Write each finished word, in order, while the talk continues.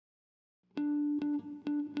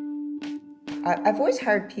I've always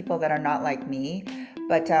hired people that are not like me,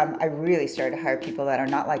 but I really started to hire people that are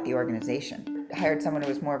not like the organization. I hired someone who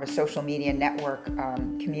was more of a social media network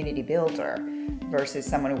community builder versus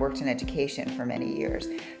someone who worked in education for many years.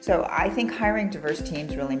 So I think hiring diverse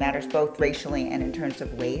teams really matters, both racially and in terms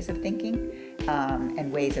of ways of thinking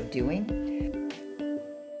and ways of doing.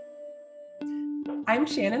 I'm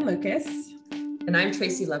Shannon Lucas. And I'm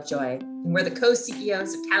Tracy Lovejoy, and we're the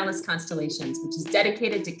co-CEOs of Catalyst Constellations, which is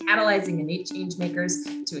dedicated to catalyzing innate change makers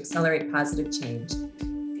to accelerate positive change.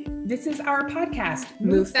 This is our podcast,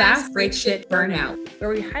 Move Fast, Break Shit, Burn Out, where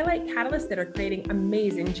we highlight catalysts that are creating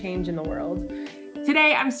amazing change in the world.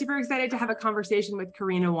 Today, I'm super excited to have a conversation with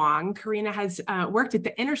Karina Wong. Karina has worked at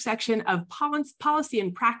the intersection of policy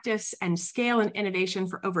and practice and scale and innovation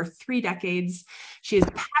for over 3 decades. She is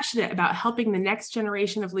passionate about helping the next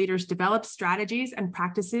generation of leaders develop strategies and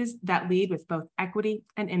practices that lead with both equity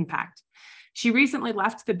and impact. She recently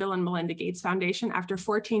left the Bill and Melinda Gates Foundation after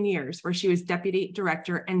 14 years, where she was deputy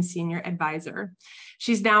director and senior advisor.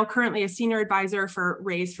 She's now currently a senior advisor for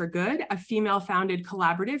Raise for Good, a female-founded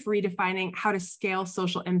collaborative redefining how to scale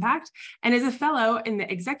social impact, and is a fellow in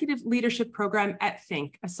the executive leadership program at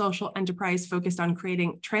Think, a social enterprise focused on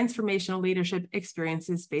creating transformational leadership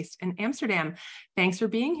experiences based in Amsterdam. Thanks for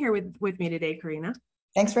being here with me today, Karina.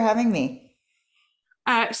 Thanks for having me.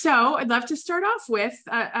 So I'd love to start off with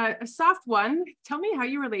a soft one. Tell me how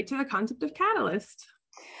you relate to the concept of catalyst.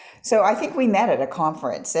 So I think we met at a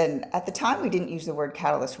conference, and at the time we didn't use the word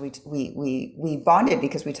catalyst. We bonded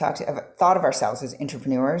because we thought of ourselves as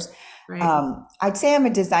entrepreneurs. Right. I'd say I'm a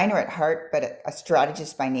designer at heart, but a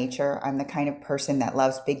strategist by nature. I'm the kind of person that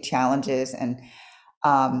loves big challenges, and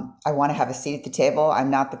I want to have a seat at the table.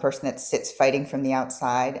 I'm not the person that sits fighting from the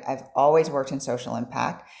outside. I've always worked in social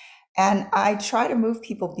impact. And I try to move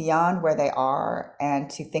people beyond where they are and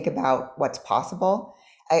to think about what's possible.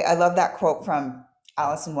 I love that quote from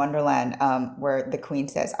Alice in Wonderland, where the Queen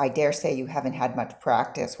says, "I dare say you haven't had much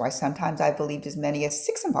practice. Why, sometimes I believed as many as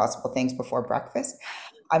 6 impossible things before breakfast."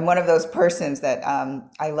 I'm one of those persons that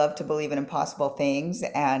I love to believe in impossible things,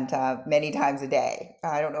 and many times a day.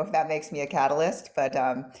 I don't know if that makes me a catalyst, but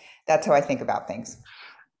that's how I think about things.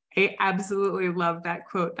 I absolutely love that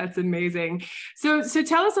quote. That's amazing. So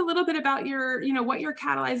tell us a little bit about what you're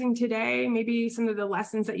catalyzing today, maybe some of the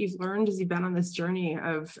lessons that you've learned as you've been on this journey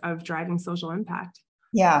of driving social impact.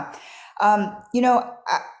 Yeah.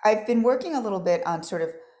 I've been working a little bit on sort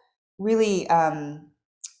of really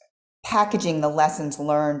packaging the lessons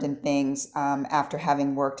learned and things after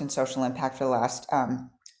having worked in social impact for the last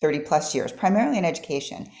 30 plus years, primarily in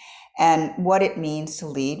education, and what it means to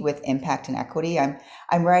lead with impact and equity.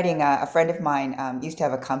 I'm writing, a friend of mine used to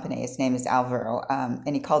have a company. His name is Alvaro,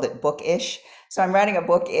 and he called it Bookish. So I'm writing a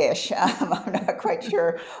Bookish. I'm not quite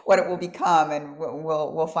sure what it will become, and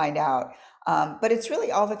we'll find out. But it's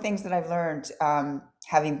really all the things that I've learned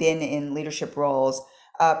having been in leadership roles,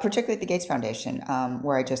 particularly at the Gates Foundation,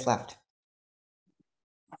 where I just left.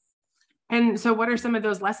 And so what are some of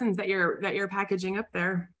those lessons that you're packaging up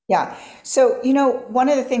there? Yeah. So, one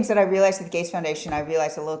of the things that I realized at the Gates Foundation, I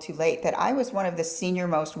realized a little too late, that I was one of the senior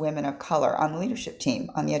most women of color on the leadership team,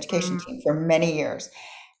 on the education team for many years.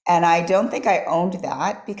 And I don't think I owned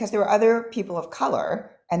that because there were other people of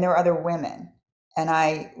color and there were other women. And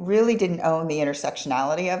I really didn't own the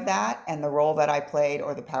intersectionality of that and the role that I played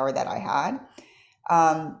or the power that I had.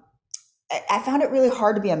 I found it really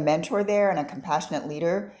hard to be a mentor there and a compassionate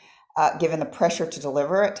leader, given the pressure to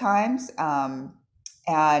deliver at times.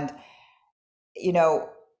 And,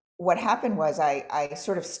 what happened was I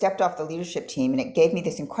sort of stepped off the leadership team, and it gave me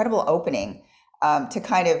this incredible opening to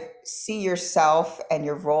kind of see yourself and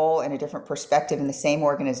your role in a different perspective in the same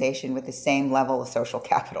organization with the same level of social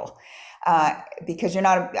capital. Because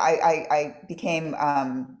I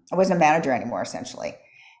wasn't a manager anymore, essentially.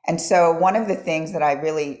 And so one of the things that I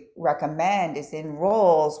really recommend is in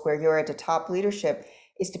roles where you're at the top leadership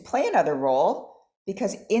is to play another role,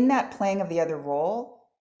 because in that playing of the other role,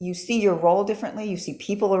 you see your role differently, you see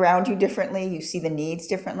people around you differently, you see the needs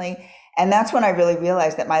differently. And that's when I really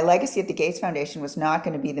realized that my legacy at the Gates Foundation was not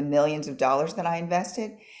going to be the millions of dollars that I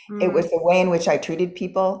invested. It was the way in which I treated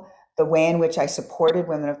people, the way in which I supported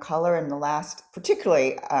women of color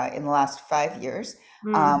particularly in the last 5 years,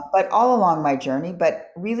 but all along my journey,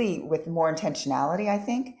 but really with more intentionality, I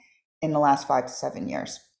think, in the last 5 to 7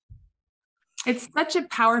 years. It's such a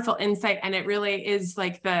powerful insight, and it really is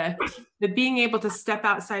like the being able to step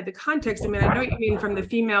outside the context. I mean, I know what you mean from the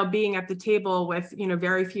female being at the table with,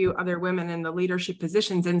 very few other women in the leadership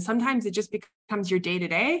positions, and sometimes it just becomes your day to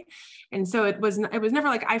day. And so it was never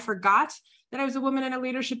like I forgot that I was a woman in a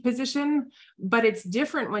leadership position, but it's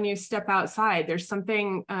different when you step outside. There's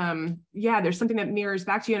something, there's something that mirrors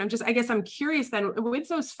back to you. And I guess I'm curious then, with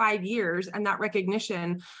those 5 years and that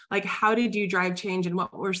recognition, like, how did you drive change, and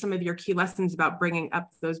what were some of your key lessons about bringing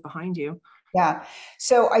up those behind you? Yeah.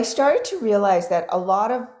 So I started to realize that a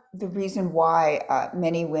lot of the reason why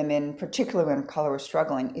many women, particularly women of color, were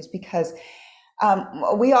struggling is because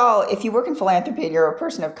we all, if you work in philanthropy and you're a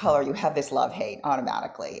person of color, you have this love-hate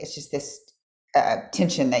automatically. It's just this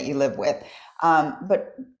tension that you live with.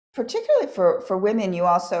 But particularly for women, you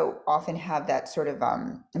also often have that sort of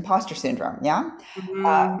imposter syndrome. Yeah.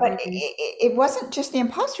 But it wasn't just the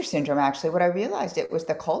imposter syndrome, actually. What I realized, it was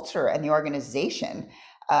the culture and the organization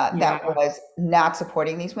that was not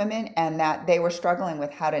supporting these women, and that they were struggling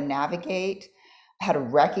with how to navigate, how to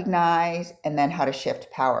recognize, and then how to shift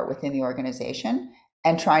power within the organization,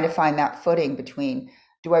 and trying to find that footing between,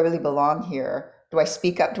 do I really belong here? Do I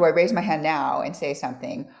speak up? Do I raise my hand now and say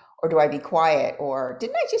something? Or do I be quiet? Or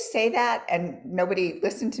didn't I just say that and nobody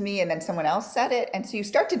listened to me and then someone else said it? And so you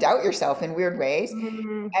start to doubt yourself in weird ways.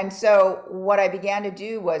 And so what I began to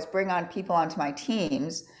do was bring on people onto my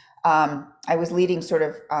teams. I was leading sort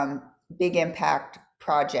of big impact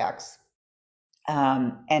projects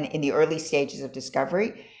and in the early stages of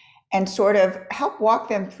discovery, and sort of help walk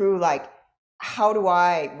them through, like, how do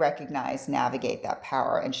I recognize, navigate that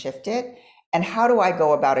power and shift it? And how do I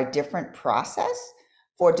go about a different process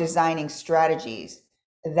for designing strategies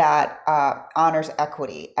that honors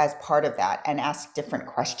equity as part of that, and ask different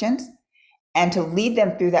questions, and to lead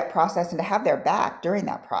them through that process, and to have their back during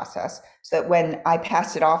that process, so that when I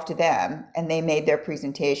passed it off to them and they made their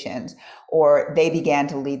presentations, or they began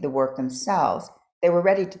to lead the work themselves, they were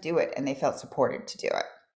ready to do it and they felt supported to do it.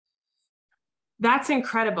 That's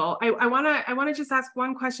incredible. I want to just ask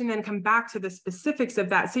one question, then come back to the specifics of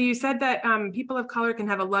that. So you said that people of color can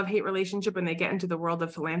have a love-hate relationship when they get into the world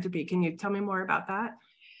of philanthropy. Can you tell me more about that?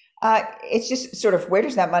 It's just sort of, where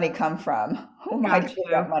does that money come from? Who might give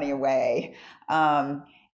that money away? And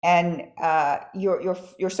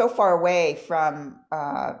you're so far away from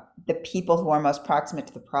the people who are most proximate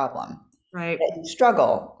to the problem, right? That you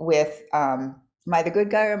struggle with, am I the good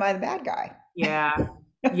guy or am I the bad guy? Yeah.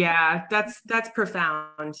 Yeah, that's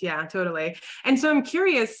profound. Yeah, totally. And so I'm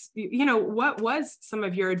curious, what was some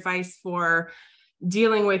of your advice for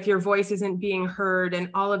dealing with your voice isn't being heard,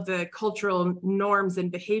 and all of the cultural norms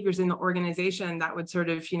and behaviors in the organization that would sort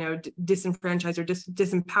of, disenfranchise or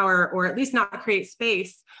disempower, or at least not create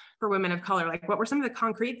space for women of color? Like, what were some of the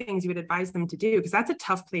concrete things you would advise them to do? Because that's a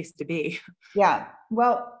tough place to be. Yeah.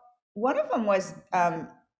 Well, one of them was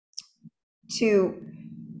to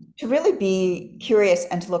really be curious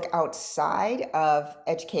and to look outside of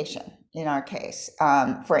education, in our case,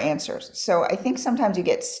 for answers. So I think sometimes you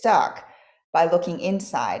get stuck by looking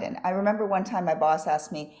inside. And I remember one time my boss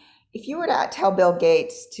asked me, if you were to tell Bill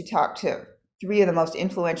Gates to talk to 3 of the most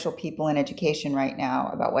influential people in education right now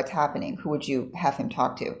about what's happening, who would you have him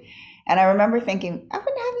talk to? And I remember thinking, I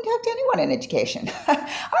wouldn't have him talk to anyone in education.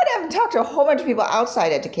 I'd have him talk to a whole bunch of people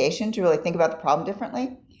outside education to really think about the problem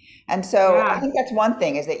differently. And so I think that's one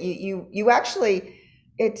thing, is that you actually,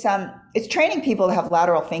 it's training people to have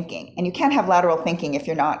lateral thinking, and you can't have lateral thinking if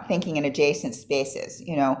you're not thinking in adjacent spaces,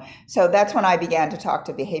 So that's when I began to talk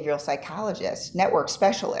to behavioral psychologists, network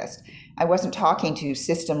specialists. I wasn't talking to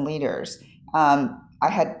system leaders. I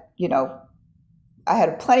had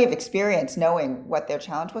plenty of experience knowing what their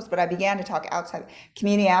challenge was, but I began to talk outside,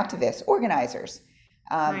 community activists, organizers,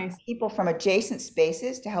 nice. People from adjacent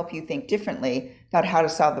spaces, to help you think differently about how to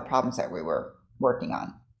solve the problems that we were working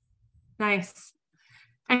on. Nice.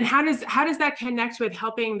 And how does that connect with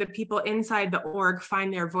helping the people inside the org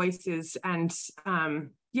find their voices and and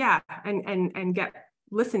get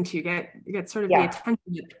listened to, get sort of the attention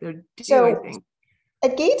that they're due, so, I think.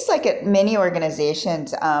 At Gates, like at many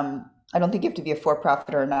organizations, I don't think you have to be a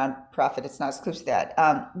for-profit or a non-profit. It's not exclusive to that.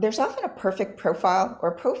 There's often a perfect profile,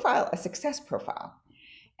 or a success profile.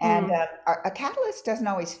 And a catalyst doesn't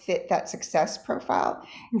always fit that success profile.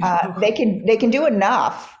 They can do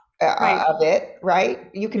enough of it, right?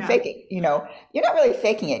 You can fake it. You're not really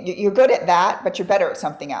faking it. You're good at that, but you're better at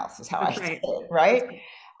something else, is how I say it, right?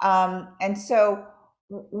 And so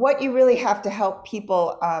what you really have to help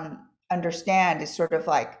people understand is sort of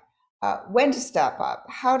like when to step up,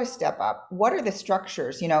 how to step up, what are the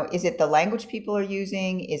structures? Is it the language people are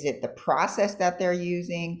using? Is it the process that they're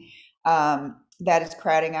using that is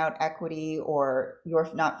crowding out equity, or you're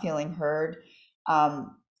not feeling heard?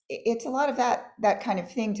 It's a lot of that kind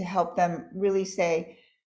of thing, to help them really say,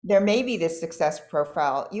 there may be this success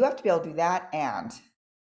profile. You have to be able to do that, and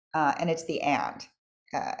it's the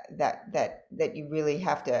that you really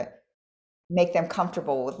have to make them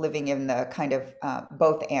comfortable with living in the kind of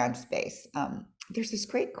both and space. There's this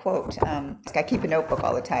great quote. I keep a notebook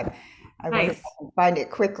all the time. I wonder if Nice. I can find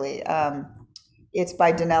it quickly. It's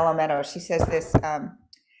by Donella Meadows. She says this,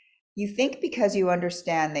 you think because you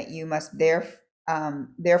understand that you must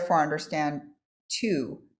therefore understand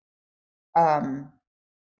too.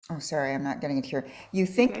 Oh, sorry, I'm not getting it here.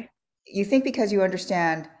 Okay. You think because you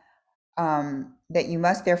understand that you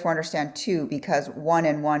must therefore understand two because one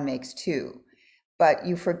and one makes two, but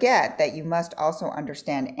you forget that you must also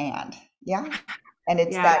understand and. Yeah. And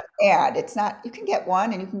it's Yeah. that and. It's not, you can get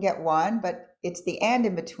one and you can get one, but it's the and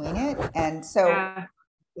in between it. And so Yeah.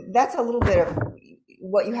 that's a little bit of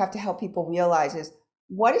what you have to help people realize is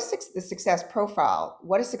what is the success profile?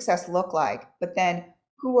 What does success look like? But then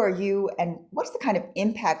who are you and what's the kind of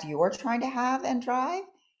impact you're trying to have and drive?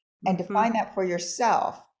 And Hmm. define that for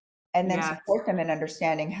yourself, and then Yes. support them in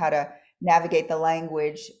understanding how to navigate the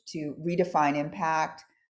language to redefine impact,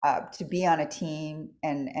 to be on a team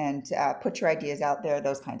and put your ideas out there,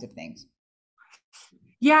 those kinds of things.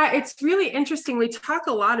 Yeah, it's really interesting. We talk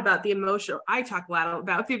a lot about I talk a lot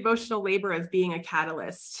about the emotional labor of being a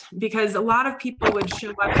catalyst, because a lot of people would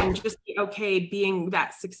show up and just be okay being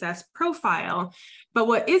that success profile. But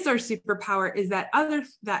what is our superpower is that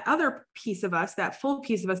other piece of us, that full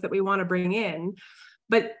piece of us that we want to bring in.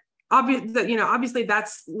 But obviously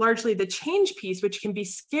that's largely the change piece, which can be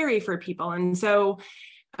scary for people. And so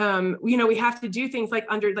we have to do things like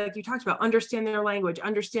you talked about, understand their language,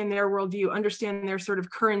 understand their worldview, understand their sort of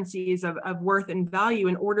currencies of worth and value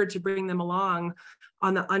in order to bring them along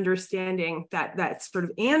on the understanding that sort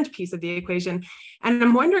of and piece of the equation. And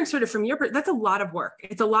I'm wondering sort of from that's a lot of work.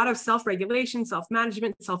 It's a lot of self-regulation,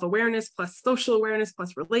 self-management, self-awareness, plus social awareness,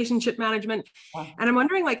 plus relationship management. And I'm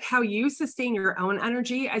wondering like how you sustain your own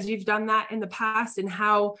energy as you've done that in the past, and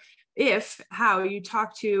how you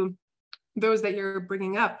talk to those that you're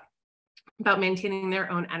bringing up about maintaining their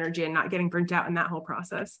own energy and not getting burnt out in that whole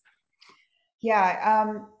process.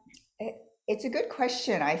 Yeah, it's a good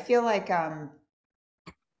question. I feel like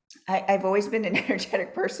I've always been an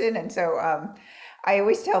energetic person, and so I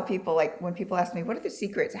always tell people, like when people ask me, "What are the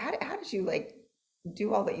secrets? How did you like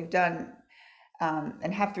do all that you've done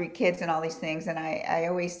and have three kids and all these things?" And I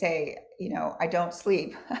always say, I don't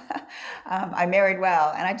sleep. I married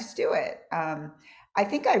well, and I just do it. I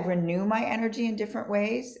think I renew my energy in different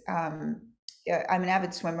ways. Yeah, I'm an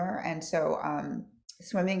avid swimmer, and so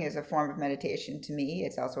swimming is a form of meditation to me.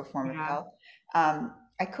 It's also a form of Yeah. health.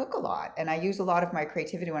 I cook a lot, and I use a lot of my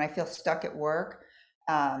creativity when I feel stuck at work.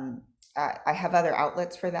 Um, I have other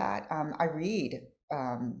outlets for that. I read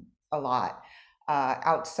a lot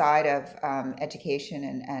outside of education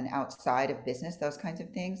and outside of business, those kinds of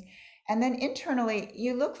things. And then internally,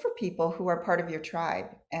 you look for people who are part of your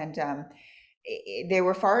tribe. And they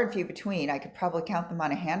were far and few between. I could probably count them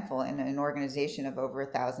on a handful in an organization of over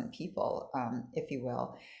 1,000 people, if you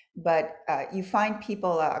will. But you find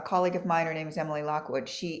people. A colleague of mine, her name is Emily Lockwood.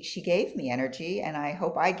 She gave me energy, and I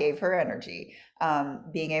hope I gave her energy.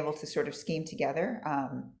 Being able to sort of scheme together.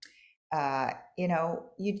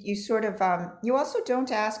 You sort of you also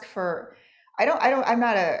don't ask for. I'm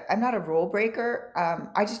not a rule breaker.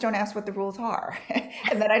 I just don't ask what the rules are,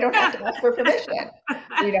 and then I don't have to ask for permission.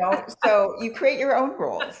 So you create your own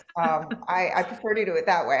rules. I prefer to do it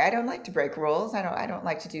that way. I don't like to break rules. I don't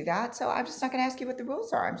like to do that. So I'm just not going to ask you what the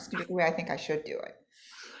rules are. I'm just going to do it the way I think I should do it.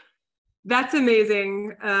 That's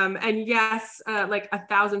amazing. And yes, like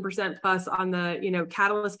 1,000% plus on the,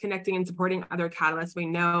 catalyst connecting and supporting other catalysts. We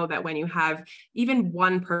know that when you have even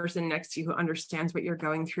one person next to you who understands what you're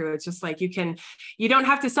going through, it's just like you don't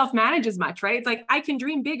have to self-manage as much, right? It's like, I can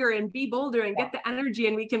dream bigger and be bolder and get the energy,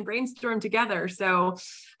 and we can brainstorm together. So,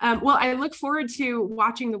 well, I look forward to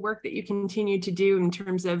watching the work that you continue to do in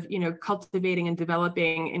terms of, cultivating and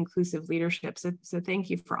developing inclusive leadership. So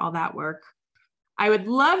thank you for all that work. I would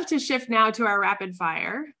love to shift now to our rapid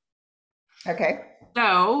fire. Okay.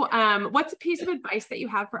 So what's a piece of advice that you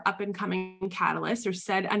have for up and coming catalysts, or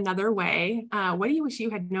said another way, what do you wish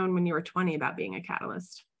you had known when you were 20 about being a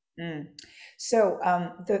catalyst? So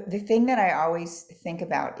the thing that I always think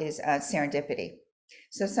about is serendipity.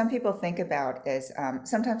 So some people think about as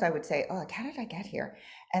sometimes I would say, oh, like, how did I get here?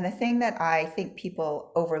 And the thing that I think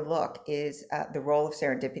people overlook is the role of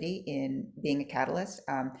serendipity in being a catalyst.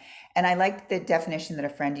 And I like the definition that a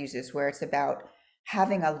friend uses, where it's about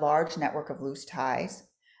having a large network of loose ties,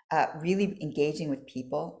 really engaging with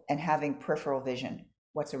people and having peripheral vision,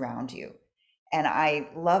 what's around you. And I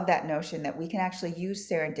love that notion that we can actually use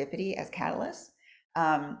serendipity as catalysts.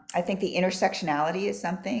 I think the intersectionality is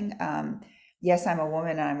something. Yes, I'm a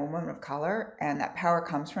woman and I'm a woman of color, and that power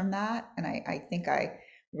comes from that. And I think I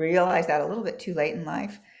realized that a little bit too late in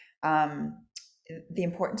life. Um, the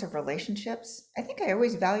importance of relationships. I think I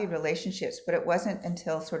always valued relationships, but it wasn't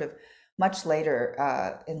until sort of much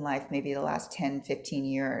later in life, maybe the last 10, 15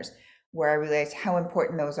 years, where I realized how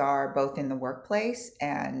important those are both in the workplace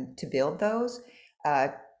and to build those, uh,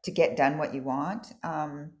 to get done what you want.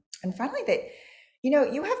 And finally, that,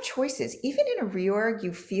 you have choices. Even in a reorg,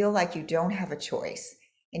 you feel like you don't have a choice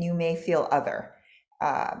and you may feel other.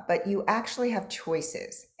 But you actually have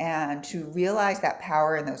choices, and to realize that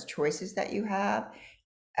power in those choices that you have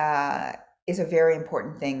uh, is a very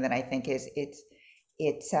important thing that I think it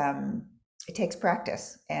takes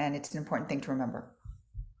practice, and it's an important thing to remember.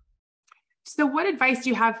 So what advice do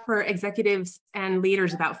you have for executives and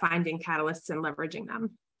leaders about finding catalysts and leveraging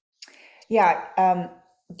them? Yeah,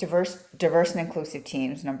 diverse and inclusive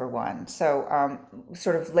teams, number one. So,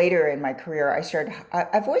 sort of later in my career,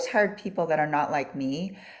 I've always hired people that are not like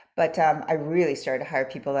me, but I really started to hire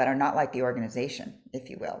people that are not like the organization, if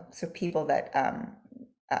you will. So people that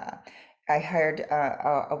uh, I hired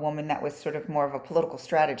a woman that was sort of more of a political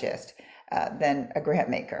strategist than a grant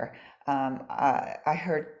maker. I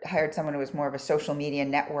hired someone who was more of a social media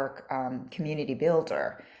network community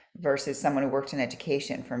builder versus someone who worked in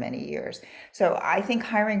education for many years. So I think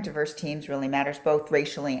hiring diverse teams really matters, both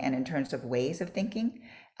racially and in terms of ways of thinking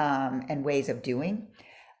and ways of doing.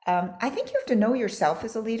 I think you have to know yourself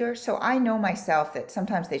as a leader. So I know myself that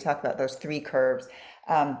sometimes they talk about those three curves.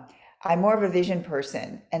 Um, I'm more of a vision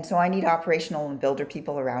person, and so I need operational and builder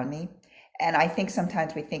people around me. And I think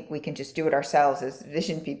sometimes we think we can just do it ourselves as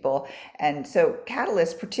vision people. And so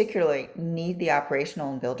catalysts particularly need the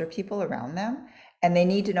operational and builder people around them, and they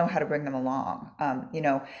need to know how to bring them along.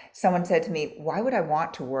 Someone said to me, "Why would I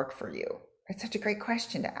want to work for you?" It's such a great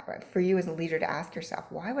question for you as a leader to ask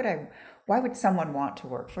yourself. Why would someone want to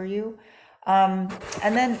work for you? And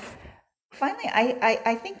then finally,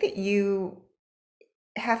 I think that you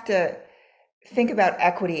have to think about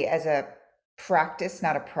equity as a practice,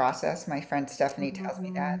 not a process. My friend Stephanie tells me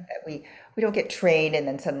Mhm. that we don't get trained and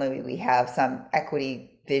then suddenly we have some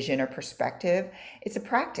equity vision or perspective. It's a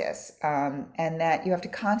practice, and that you have to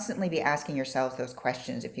constantly be asking yourselves those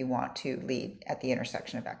questions if you want to lead at the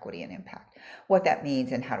intersection of equity and impact. What that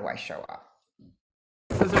means and how do I show up?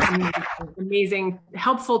 Those are amazing, amazing,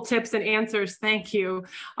 helpful tips and answers. Thank you.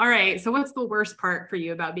 All right. So what's the worst part for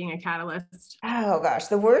you about being a catalyst? Oh gosh,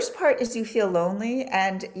 the worst part is you feel lonely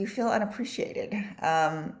and you feel unappreciated.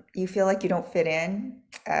 You feel like you don't fit in,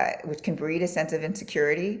 which can breed a sense of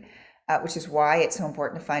insecurity, which is why it's so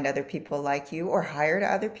important to find other people like you or hire to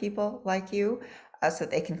other people like you, so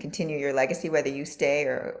that they can continue your legacy, whether you stay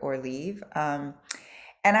or leave.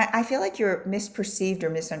 And I feel like you're misperceived or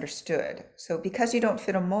misunderstood. So because you don't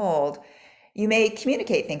fit a mold, you may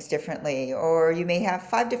communicate things differently, or you may have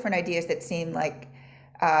five different ideas that seem like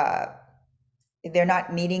uh, they're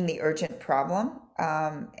not meeting the urgent problem,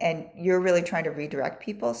 and you're really trying to redirect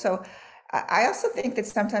people. So I also think that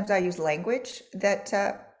sometimes I use language that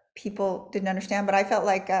people didn't understand, but I felt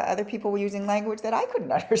like other people were using language that I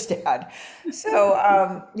couldn't understand.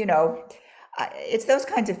 So it's those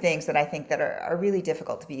kinds of things that I think that are really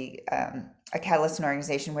difficult to be a catalyst in an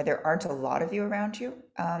organization where there aren't a lot of you around you.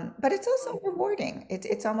 But it's also rewarding.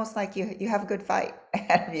 It's almost like you have a good fight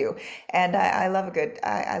ahead of you, and I love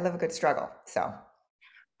a good struggle. So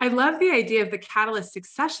I love the idea of the catalyst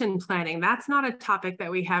succession planning. That's not a topic that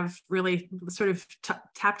we have really sort of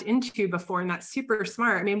tapped into before, and that's super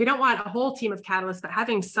smart. I mean, we don't want a whole team of catalysts, but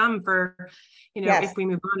having some for, yes, if we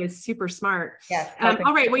move on is super smart. yes, helping.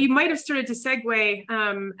 All right, well, you might have started to segue.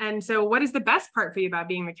 And so what is the best part for you about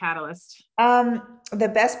being the catalyst?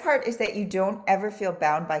 The best part is that you don't ever feel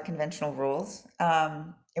bound by conventional rules.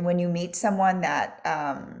 And when you meet someone that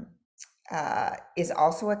is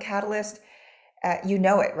also a catalyst, you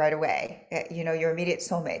know it right away. You know, your immediate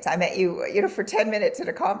soulmates. I met you, for 10 minutes at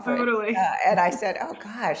a conference, Totally. and I said, "Oh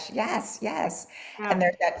gosh, yes, yes." And Yeah.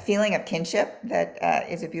 there's that feeling of kinship that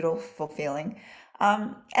is a beautiful feeling.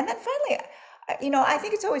 And then finally, I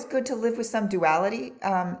think it's always good to live with some duality.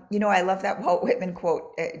 I love that Walt Whitman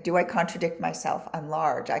quote, "Do I contradict myself? I'm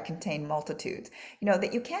large. I contain multitudes."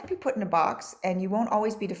 That you can't be put in a box, and you won't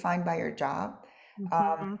always be defined by your job.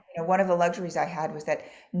 Mhm. One of the luxuries I had was that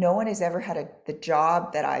no one has ever had the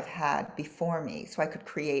job that I've had before me, so I could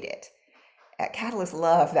create it. Catalysts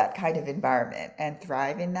love that kind of environment and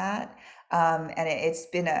thrive in that. And it's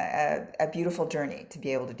been a beautiful journey to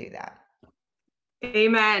be able to do that.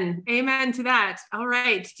 Amen. Amen to that. All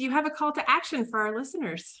right. Do you have a call to action for our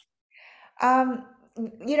listeners? Um,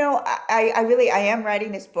 I am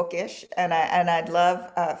writing this bookish, and I'd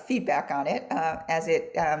love feedback on it, as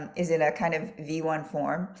it is in a kind of V1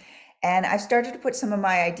 form. And I've started to put some of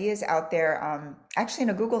my ideas out there, actually in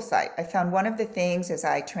a Google site. I found one of the things as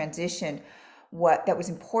I transitioned, what that was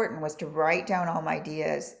important was to write down all my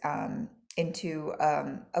ideas into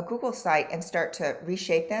a Google site and start to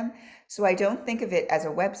reshape them. So I don't think of it as a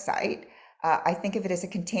website. I think of it as a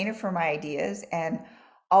container for my ideas and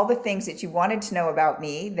all the things that you wanted to know about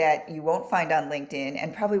me that you won't find on LinkedIn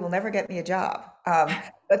and probably will never get me a job.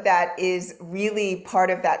 But that is really part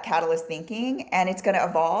of that catalyst thinking, and it's going to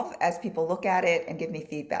evolve as people look at it and give me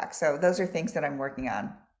feedback. So those are things that I'm working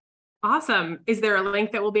on. Awesome. Is there a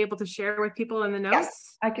link that we'll be able to share with people in the notes?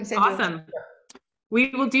 Yes, I can send you. Awesome.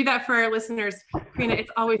 We will do that for our listeners. Karina,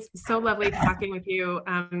 it's always so lovely talking with you.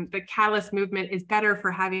 The Catalyst movement is better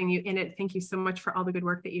for having you in it. Thank you so much for all the good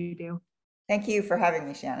work that you do. Thank you for having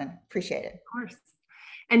me, Shannon. Appreciate it. Of course.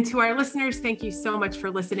 And to our listeners, thank you so much for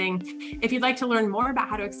listening. If you'd like to learn more about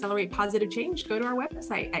how to accelerate positive change, go to our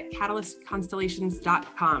website at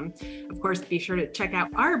catalystconstellations.com. Of course, be sure to check out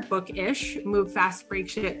our book-ish, Move Fast, Break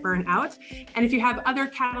Shit, Burn Out. And if you have other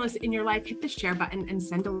catalysts in your life, hit the share button and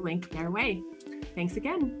send a link their way. Thanks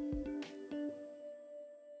again.